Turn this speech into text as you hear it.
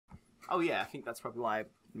Oh yeah, I think that's probably why I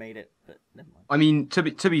made it, but never mind. I mean, to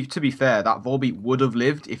be fair, that Volbeat would have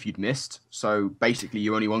lived if you'd missed. So basically,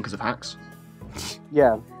 you only won because of hacks.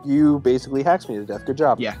 Yeah, you basically hacked me to death. Good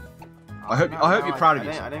job. Yeah. I hope you're proud of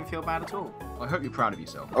yourself. I don't feel bad at all. I hope you're proud of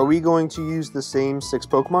yourself. Are we going to use the same 6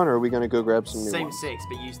 Pokemon, or are we going to go grab some new Same ones? 6,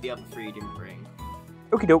 but use the other 3 you didn't bring.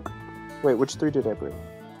 Okie doke. Wait, which 3 did I bring?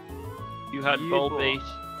 You had Volbeat.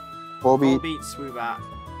 Volbeat Volbeat, Swoobat.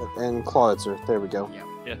 and Clawitzer. There we go. Yeah.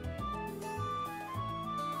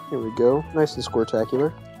 Here we go. Nice and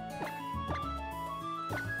squirtacular.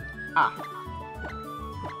 Ah.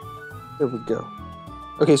 There we go.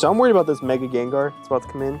 Okay, so I'm worried about this Mega Gengar. It's about to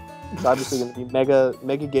come in. It's obviously going to be Mega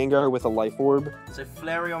Gengar with a Life Orb. So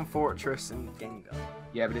Flareon, Fortress, and Gengar.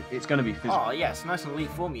 Yeah, but it's going to be physical. Oh yes, nice and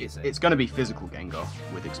Elite Four music. It's going to be physical Gengar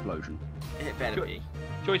with Explosion. It better be.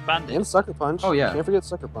 Choice Banded. And Sucker Punch. Oh, yeah. Can't forget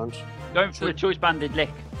Sucker Punch. Going for the Choice Banded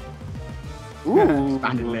Lick. Ooh.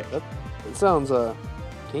 Banded Lick. That sounds,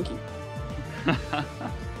 kinky.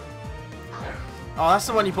 Oh, that's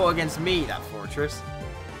the one you put against me, that Fortress.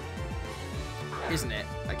 Isn't it?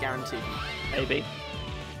 I guarantee you. Maybe.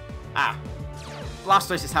 Ah.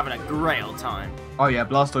 Blastoise is having a great old time. Oh yeah,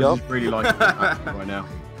 Blastoise is really liking it right now.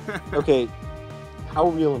 Okay, how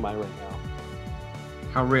real am I right now?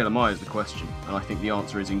 How real am I is the question, and I think the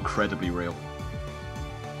answer is incredibly real.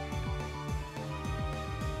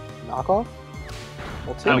 Knockoff?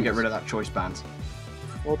 Well, Time to get rid of that choice band.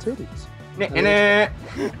 Well, titties.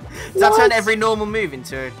 Does that turn every normal move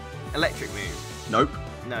into an electric move? Nope.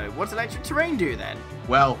 No. What does electric terrain do then?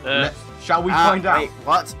 Well, shall we find out? Wait,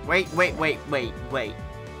 what? Wait.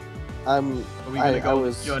 Are we going to go on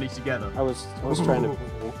this journey together? I was trying to...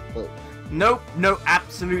 But... Nope, no,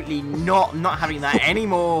 absolutely not. I'm not having that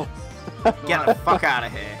anymore. Get the fuck out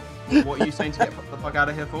of here. What are you saying to get the fuck out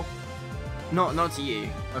of here for? Not to you.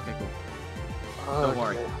 Okay, cool. Don't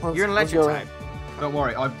worry. You're an electric type. Don't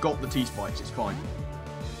worry, I've got the T-Spikes, it's fine.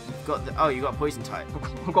 You've got the... Oh, you got a poison type.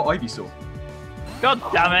 I've got Ivysaur. God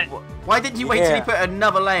damn it! Why didn't you wait till you put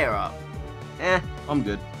another layer up? I'm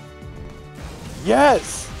good.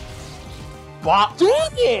 Yes! What?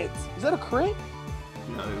 Damn it! Is that a crit?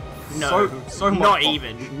 No. So much Not boppage.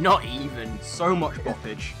 even. Not even. So much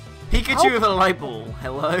boppage. Pikachu with a light ball.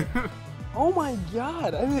 Hello? Oh my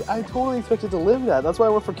god, I totally expected to live that. That's why I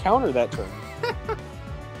went for counter that turn.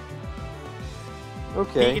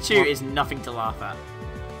 Okay. Pikachu is nothing to laugh at.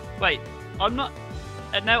 Wait, I'm not...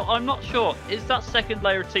 now, I'm not sure. Is that second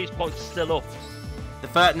layer of T-Spikes still up?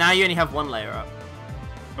 Now you only have 1 layer up.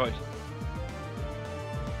 Right.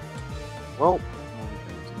 Well,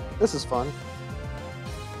 this is fun.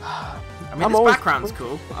 I mean, this background's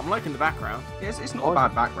cool. I'm liking the background. Yes, it's not a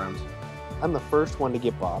bad background. I'm the first one to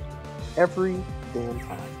get bopped. Every damn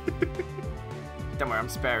time. Don't worry, I'm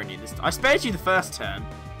sparing you this time. I spared you the first turn.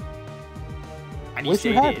 And you Wish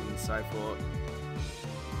you stayed had. in, so I thought...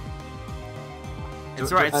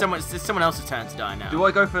 It's alright, it's someone else's turn to die now. Do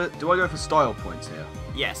I go for style points here?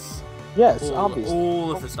 Yes. Yes, obviously.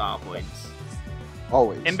 All of the star points.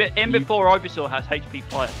 Always. In before Ivysaur has HP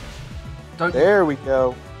fire. There we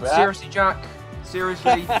go. Seriously, Jack?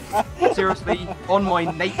 Seriously? Seriously? On my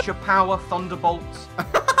nature power thunderbolt?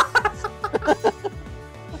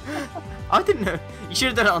 I didn't know. You should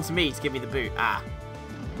have done it onto me to give me the boot. Ah.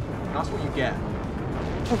 That's what you get.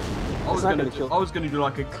 I was gonna do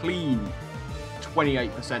like a clean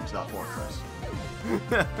 28% to that fortress.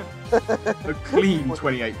 A clean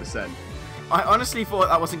 28%. I honestly thought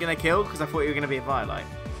that wasn't going to kill because I thought you were going to be a Violet.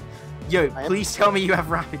 Yo, please tell me you have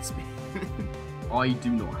Rapid Speed. I do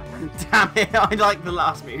not have that. Damn it, I like the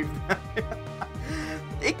last move.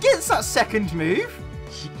 It gets that second move.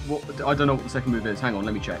 What? I don't know what the second move is. Hang on,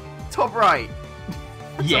 let me check. Top right.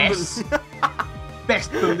 Yes.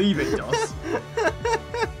 Best believe it does.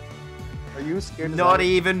 Are you scared? Not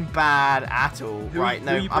even bad at all. Right,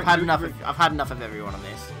 no, I've had enough of everyone on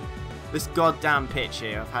this. This goddamn pitch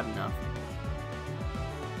here, I've had enough.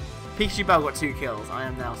 Pikachu Bell got 2 kills. I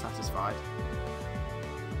am now satisfied.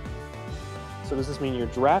 So does this mean you're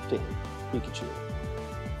drafting Pikachu?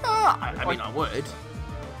 I mean, I would.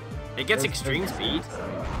 It gets extreme speed.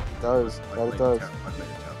 It does. That it does. I've made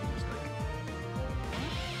a terrible mistake.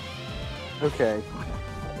 Okay.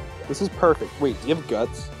 This is perfect. Wait, do you have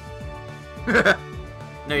guts?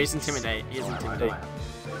 No, he's intimidate. He is intimidate.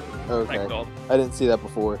 Okay. Thank God. I didn't see that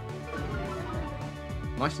before.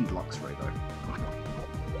 Nice and deluxe ray though.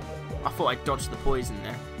 I thought I dodged the poison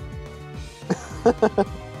there.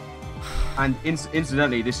 And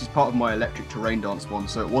incidentally, this is part of my electric terrain dance one,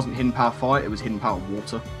 so it wasn't hidden power fire, it was hidden power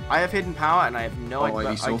water. I have hidden power, and I have no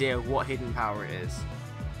Ivysaur. idea what hidden power it is.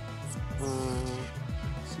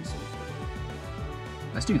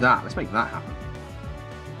 Let's do that. Let's make that happen.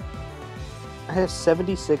 I have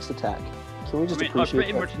 76 attack. Can we just I appreciate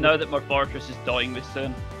pretty much know that my fortress is dying this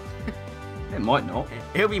turn. It might not.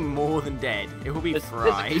 It'll be more than dead. It will be There's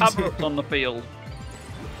fried. a cabinet on the field.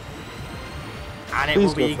 And it Please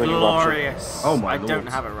will be go for an eruption. glorious. Oh my I don't lord.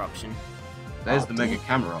 have eruption. There's Oh, the mega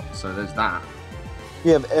camera, so there's that.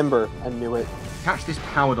 We have Ember. I knew it. Catch this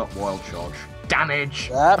powered up wild charge. Damage!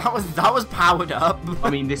 That. That was powered up. I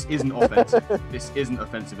mean, this isn't offensive. This isn't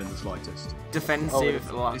offensive in the slightest. Defensive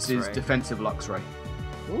This is Luxray. defensive Luxray,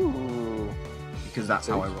 Ooh. because that's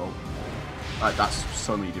how I roll. That's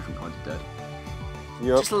so many different kinds of dead.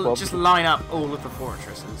 Yep. Just line up all of the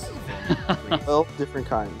fortresses. Please. 12 different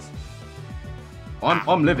kinds.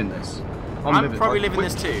 I'm living this. I'm probably living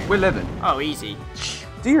this too. We're living. Oh, easy.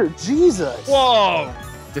 Dear Jesus. Whoa!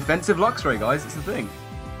 Defensive Luxray, guys. It's the thing.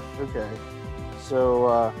 Okay.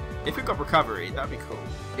 So, If it got recovery, that'd be cool.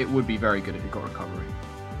 It would be very good if it got recovery.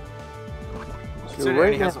 So it right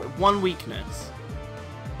only has now, one weakness.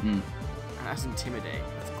 Hmm. And that's Intimidate.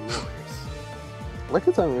 That's glorious.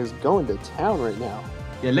 Lickitung is going to town right now.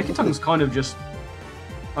 Yeah, Lickitun's kind of just.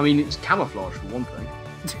 I mean, it's camouflage for one thing,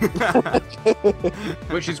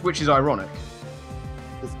 which is ironic.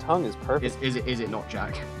 His tongue is perfect. Is it not,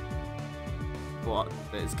 Jack? What?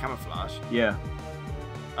 There's camouflage? Yeah.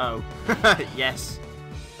 Oh. Yes.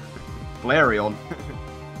 Flareon.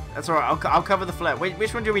 That's alright, I'll cover the flare.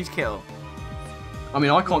 Which one do we need to kill? I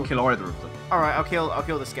mean, I can't kill either of them. Alright, I'll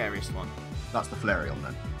kill the scariest one. That's the Flareon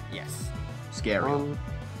then. Yes. Scary.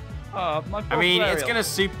 Oh, my I mean, it's Flareon. gonna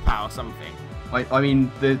superpower something. I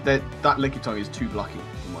mean, that Lickitung is too lucky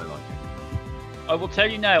for my liking. I will tell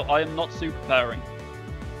you now, I am not superpowering.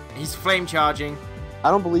 He's flame charging.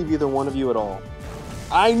 I don't believe either one of you at all.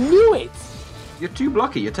 I knew it! You're too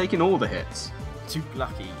lucky. You're taking all the hits. Too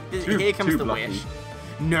lucky. Too- Here comes too the lucky. wish.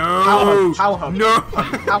 No! Power hub. No!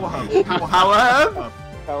 Power hub. Power hub?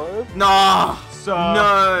 Power? No! So.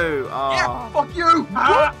 No! Oh. Yeah, fuck you!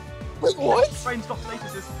 Ah! Wait, what? Brain stop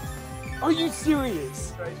statuses. Are you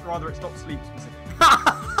serious? Rather, it stops sleep specifically.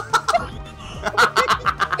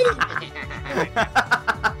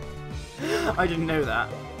 I didn't know that.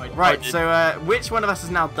 I Right, did. so which one of us is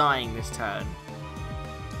now dying this turn?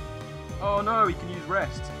 Oh no, he can use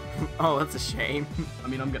rest. Oh, that's a shame. I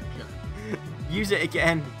mean, I'm gonna kill him. Use it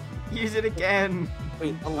again. Use it again.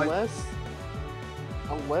 Wait, unless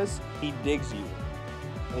he digs you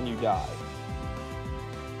and you die.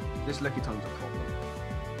 This Lickitung's a problem.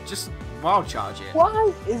 Just wild charge it.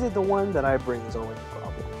 Why is it the one that I bring is always a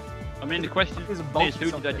problem? I mean, the question It's a is, bulky who did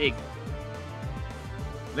I something. dig?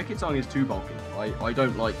 Lickitung is too bulky. I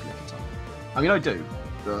don't like Lickitung. I mean, I do,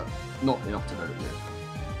 but not enough to vote it.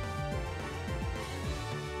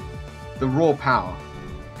 The raw power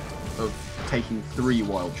of taking 3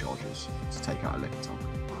 wild charges to take out a Lickitung.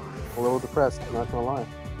 A little depressed, I'm not gonna lie.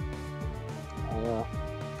 I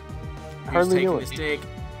Who's hardly taking knew this it. dig?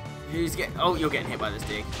 Who's getting? Oh, you're getting hit by this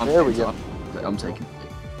dig. There we go. I'm taking.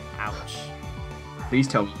 Ouch. Please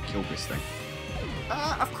tell me you killed this thing.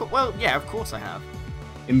 Of course. Well, yeah, of course I have.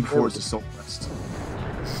 In before it's assault vest.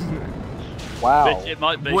 Wow. Which it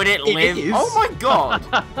might be. Would it live? is. Oh my god!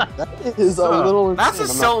 That is a little That's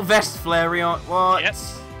insane. Assault Vest Flareon. What? Yep.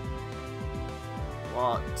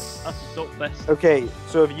 What? That's assault vest. Okay,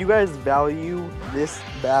 so if you guys value this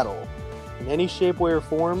battle in any shape, way, or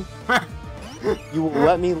form, you will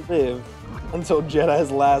let me live until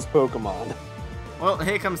Jedi's last Pokemon. Well,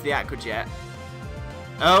 here comes the Aqua Jet.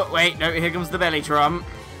 Oh, wait, no, here comes the Belly Drum.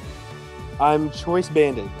 I'm choice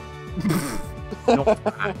banded. Not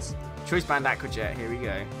that. Choice Band Aqua Jet, here we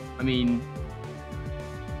go. I mean,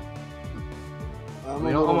 I'm, a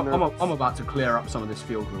little nervous. I'm about to clear up some of this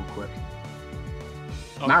field real quick.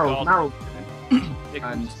 Oh, Maril, God.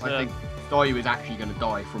 and It's, I think Dayu is actually going to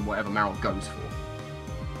die from whatever Maril goes for.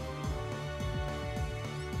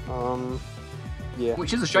 Yeah.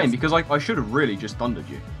 Which is a shame because I should have really just thundered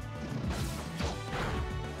you.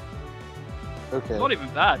 Okay. not even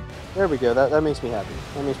bad. There we go. That makes me happy.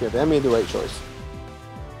 That makes me happy. I made the right choice.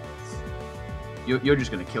 You're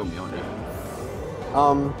just going to kill me, aren't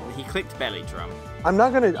you? He clicked Belly Drum. I'm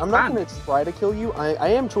not gonna Banned. try to kill you. I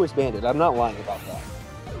am choice banded. I'm not lying about that.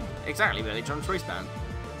 Exactly, Belly Drum Choice Band.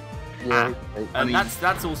 Yeah. And mean,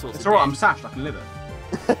 that's all sorts It's of alright, I'm dead. sashed, I can live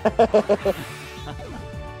it.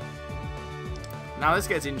 Now this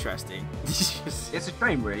gets interesting. It's a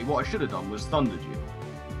shame, really. What I should have done was thundered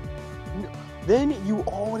you. Then you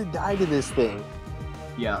all would have died to this thing.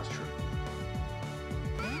 Yeah, that's true.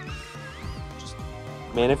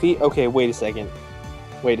 Manaphy? Okay, wait a second.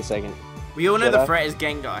 We all know the Jedi? threat is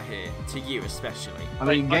Gengar here, to you especially. I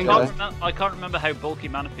mean, I Gengar. can't remember how bulky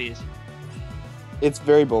Manaphy is. It's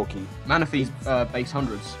very bulky. Manaphy's base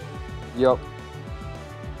hundreds. Yep.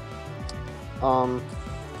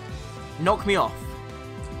 Knock me off.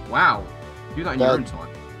 Wow. Do that in your own time.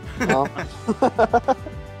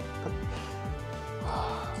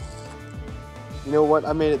 You know what?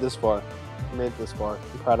 I made it this far. I'm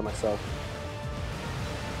proud of myself.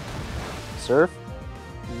 Surf.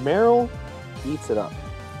 Meryl eats it up.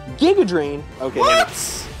 Giga Drain. Okay.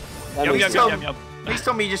 What? Yum. Please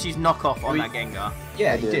tell me you just used knockoff on that Gengar.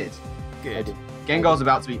 Yeah, he did. Good. I did. Gengar's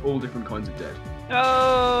about to be all different kinds of dead.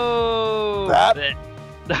 Oh!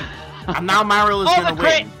 And now Marill is going to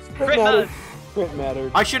win. Crit mattered. Crit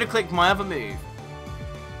mattered. I should have clicked my other move.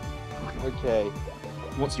 Okay.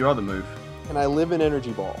 What's your other move? Can I live in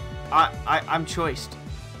Energy Ball? I'm choiced.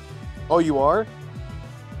 Oh, you are?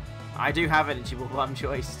 I do have Energy Ball, I'm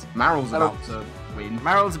choiced. Maryl's about to win.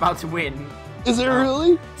 Marill's about to win. Is it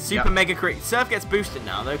really? Super Mega Crit. Surf gets boosted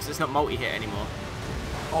now, though, because it's not multi-hit anymore.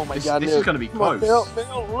 Oh my god, this is going to be close.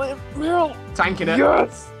 Meryl. Tanking it.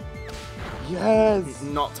 Yes! Yes!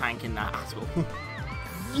 Not tanking that at all.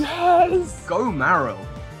 Yes! Go Maryl.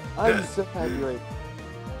 I'm so happy right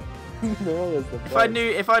now. Meryl is the best.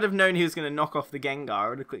 If I'd have known he was going to knock off the Gengar, I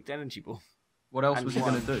would have clicked Energy Ball. What else And was he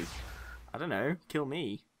going to do? I don't know. Kill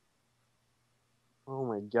me. Oh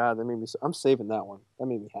my god, that made me I'm saving that one. That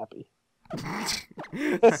made me happy.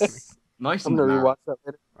 Nice I'm and gonna narrow. rewatch that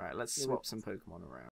later. Right, let's swap some Pokemon around.